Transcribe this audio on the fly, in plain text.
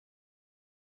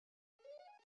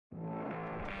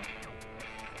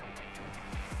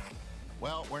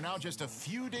Well, we're now just a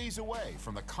few days away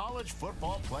from the College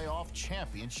Football Playoff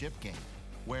Championship game,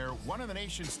 where one of the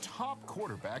nation's top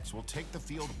quarterbacks will take the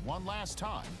field one last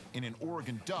time in an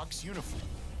Oregon Ducks uniform.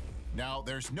 Now,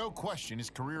 there's no question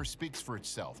his career speaks for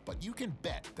itself, but you can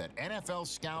bet that NFL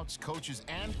scouts, coaches,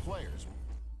 and players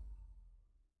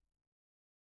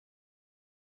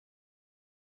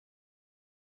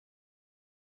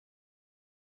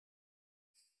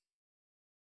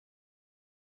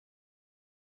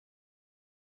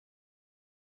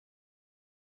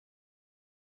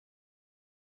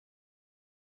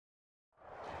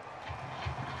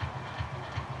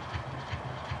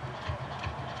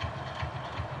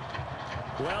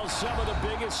Well, some of the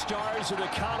biggest stars of the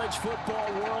college football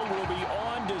world will be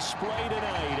on display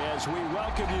tonight as we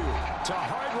welcome you to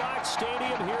Hard Rock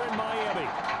Stadium here in Miami.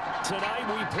 Tonight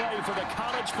we play for the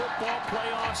College Football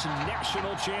Playoffs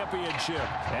National Championship,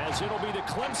 as it'll be the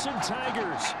Clemson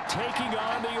Tigers taking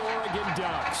on the Oregon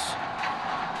Ducks.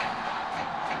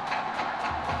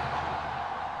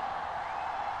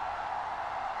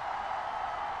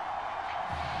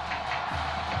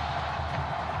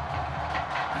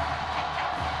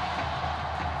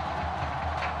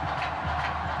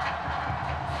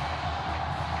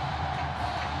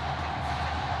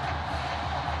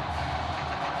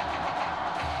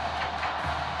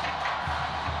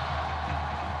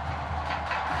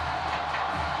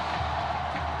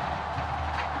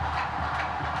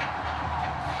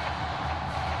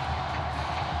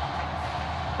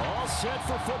 Set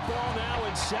for football now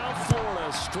in South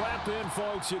Florida. Strap in,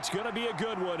 folks. It's going to be a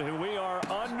good one. And we are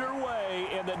underway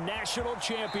in the national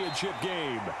championship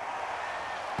game.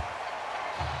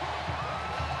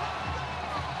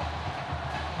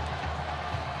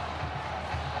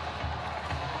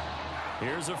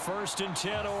 Here's a 1st and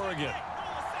 10, Oregon.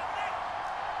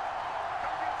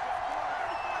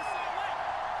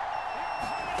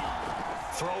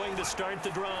 Throwing to start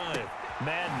the drive.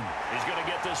 Madden is going to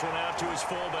get this one out to his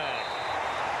fullback.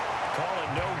 Call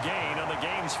it no gain on the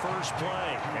game's first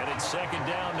play, and it's 2nd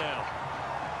down now.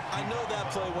 I know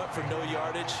that play went for no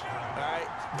yardage, all right,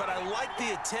 but I like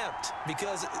the attempt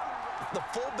because the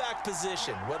fullback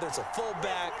position, whether it's a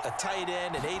fullback, a tight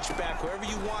end, an H-back, wherever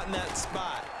you want in that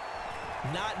spot,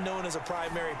 not known as a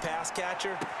primary pass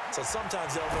catcher, so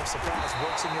sometimes the element of surprise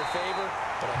works in your favor,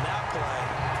 but on that play,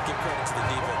 give credit to the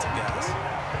defensive guys.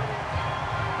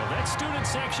 That student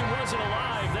section wasn't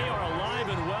alive. They are alive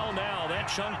and well now. That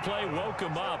chunk play woke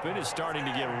them up. It is starting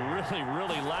to get really,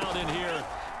 really loud in here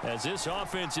as this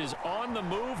offense is on the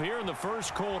move here in the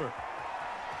first quarter.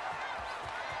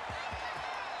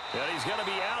 And he's going to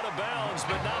be out of bounds,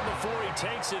 but not before he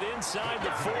takes it inside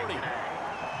the 40.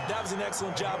 That was an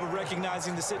excellent job of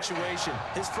recognizing the situation.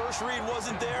 His first read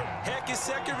wasn't there. Heck, his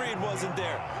second read wasn't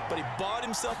there. But he bought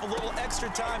himself a little extra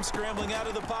time scrambling out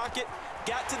of the pocket,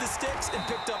 got to the sticks, and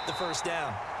picked up the 1st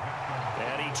down.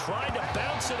 And he tried to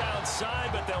bounce it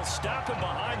outside, but they'll stop him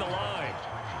behind the line.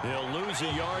 He'll lose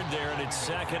a yard there, and it's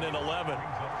 2nd and 11.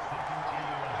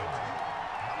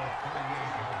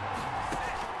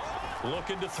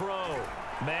 Looking to throw.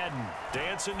 Madden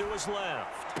dancing to his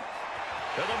left.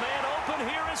 And the man open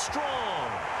here is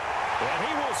strong. And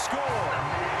he will score.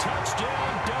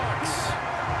 Touchdown, Ducks.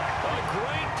 A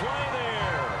great play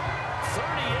there.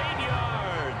 38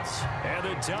 yards. And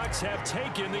the Ducks have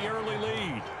taken the early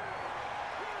lead.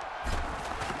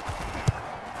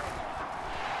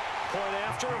 Point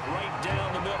after, right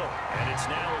down the middle. And it's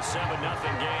now a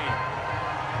 7-0 game.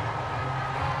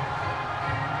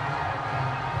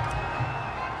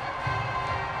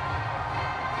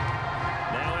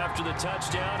 After the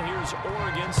touchdown, here's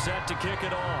Oregon set to kick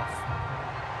it off.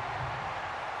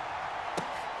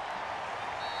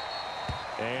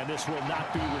 And this will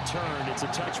not be returned. It's a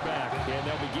touchback, and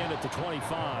they'll begin at the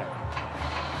 25.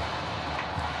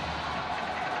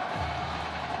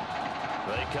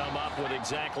 They come up with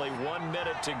exactly 1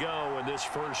 minute to go in this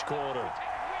first quarter.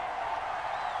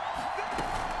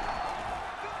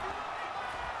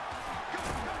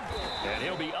 And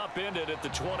he'll be upended at the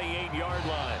 28-yard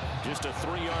line. Just a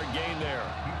 3-yard gain there.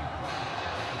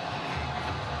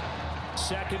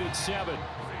 2nd and 7.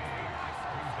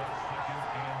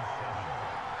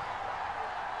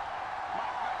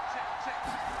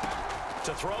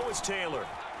 To throw is Taylor.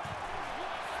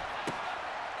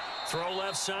 Throw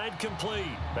left side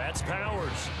complete. That's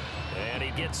Powers. And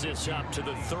he gets this up to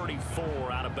the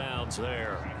 34 out of bounds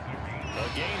there.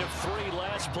 A gain of 3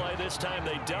 last play. This time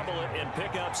they double it and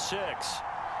pick up 6.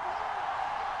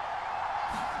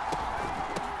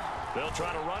 They'll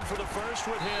try to run for the first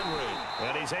with Henry.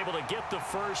 And he's able to get the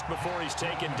first before he's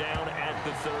taken down at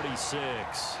the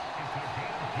 36.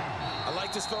 I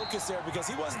like this focus there because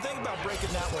he wasn't thinking about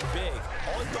breaking that one big.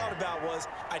 All he thought about was,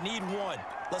 I need one.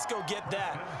 Let's go get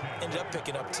that. Ended up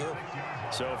picking up 2.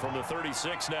 So from the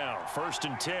 36 now, 1st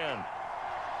and 10.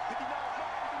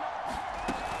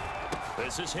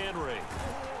 This is Henry.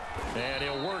 And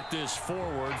he'll work this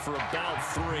forward for about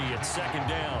 3 at 2nd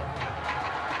down.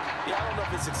 Yeah, I don't know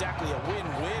if it's exactly a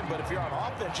win-win, but if you're on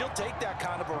offense, you'll take that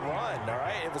kind of a run, all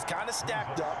right? It was kind of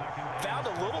stacked up, found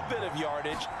a little bit of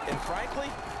yardage, and frankly,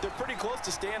 they're pretty close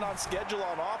to staying on schedule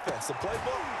on offense. The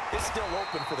playbook is still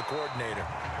open for the coordinator.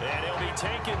 And he'll be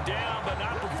taken down, but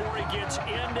not before he gets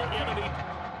into enemy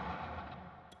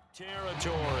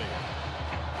territory.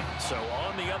 So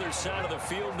on the other side of the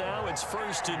field now, it's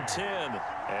 1st and 10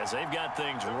 as they've got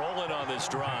things rolling on this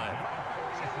drive.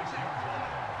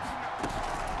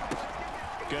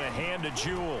 Going to hand to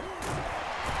Jewell.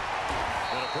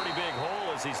 And a pretty big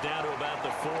hole as he's down to about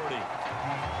the 40.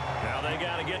 Now they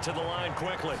got to get to the line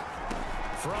quickly.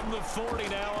 From the 40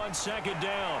 now on 2nd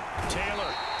down.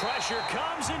 Taylor, pressure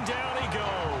comes and down he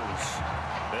goes.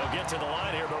 They'll get to the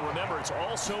line here, but remember, it's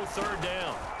also 3rd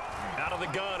down. Out of the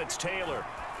gun, it's Taylor.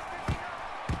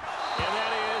 And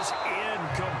that is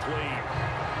incomplete.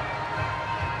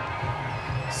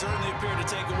 Certainly appeared to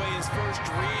take away his first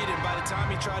read, and by the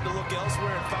time he tried to look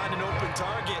elsewhere and find an open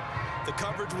target, the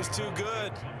coverage was too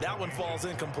good. That one falls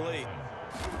incomplete.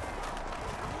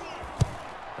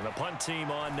 And the punt team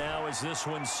on now as this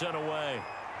one's sent away.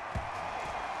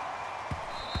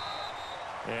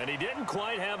 And he didn't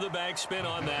quite have the backspin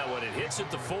on that one. It hits at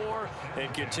the 4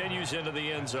 and continues into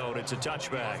the end zone. It's a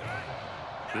touchback.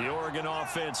 The Oregon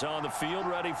offense on the field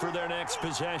ready for their next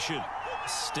possession.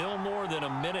 Still more than a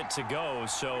minute to go,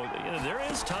 so there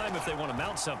is time if they want to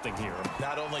mount something here.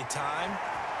 Not only time,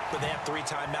 but they have 3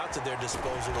 timeouts at their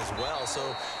disposal as well,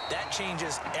 so that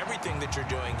changes everything that you're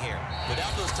doing here.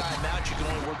 Without those timeouts, you can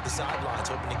only work the sidelines,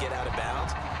 hoping to get out of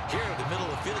bounds. Here, the middle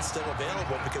of the field is still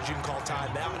available because you can call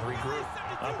timeout and regroup.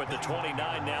 Up at the 29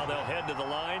 now, they'll head to the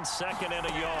line, 2nd and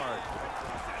a yard.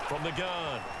 From the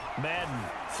gun. Madden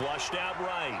flushed out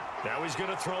right. Now he's going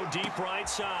to throw deep right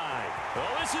side.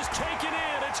 Oh, this is taken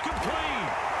in. It's complete.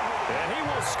 And he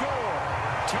will score.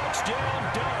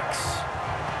 Touchdown, Ducks.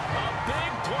 A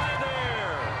big play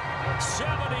there.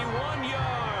 71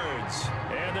 yards.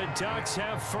 And the Ducks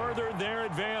have furthered their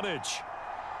advantage.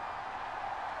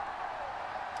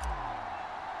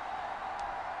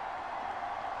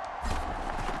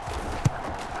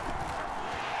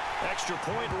 Extra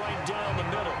point right down the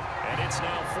middle, and it's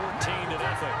now 14-0.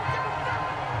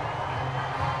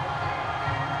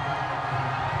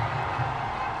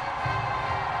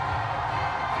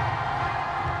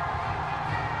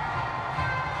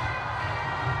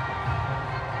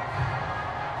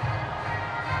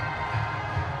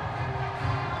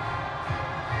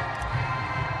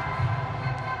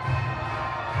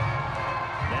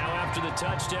 Now after the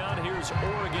touchdown, here's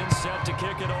Oregon set to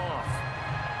kick it off.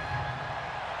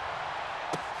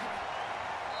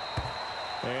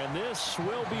 And this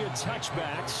will be a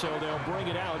touchback, so they'll bring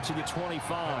it out to the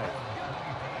 25.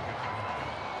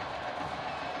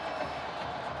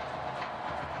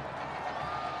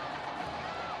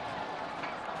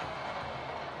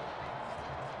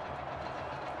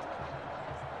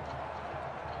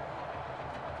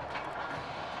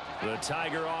 The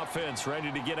Tiger offense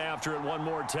ready to get after it one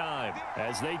more time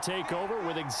as they take over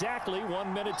with exactly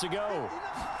 1 minute to go.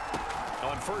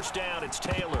 On 1st down, it's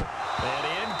Taylor. And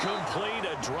incomplete,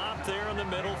 a drop there in the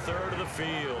middle third of the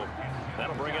field.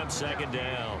 That'll bring up 2nd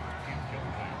down.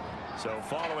 So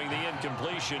following the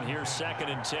incompletion, here's 2nd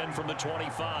and 10 from the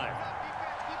 25.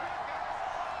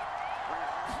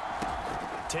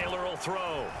 Taylor will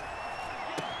throw.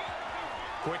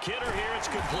 Quick hitter here, it's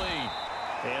complete.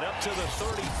 And up to the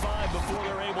 35 before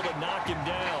they're able to knock him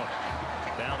down.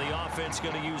 Now the offense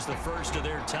going to use the first of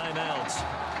their timeouts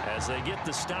as they get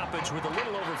the stoppage with a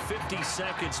little over 50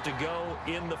 seconds to go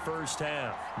in the first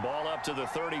half. Ball up to the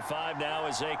 35 now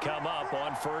as they come up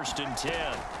on 1st and 10.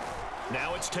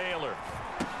 Now it's Taylor.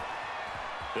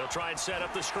 They'll try and set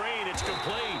up the screen. It's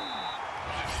complete.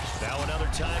 Now another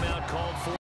timeout called for.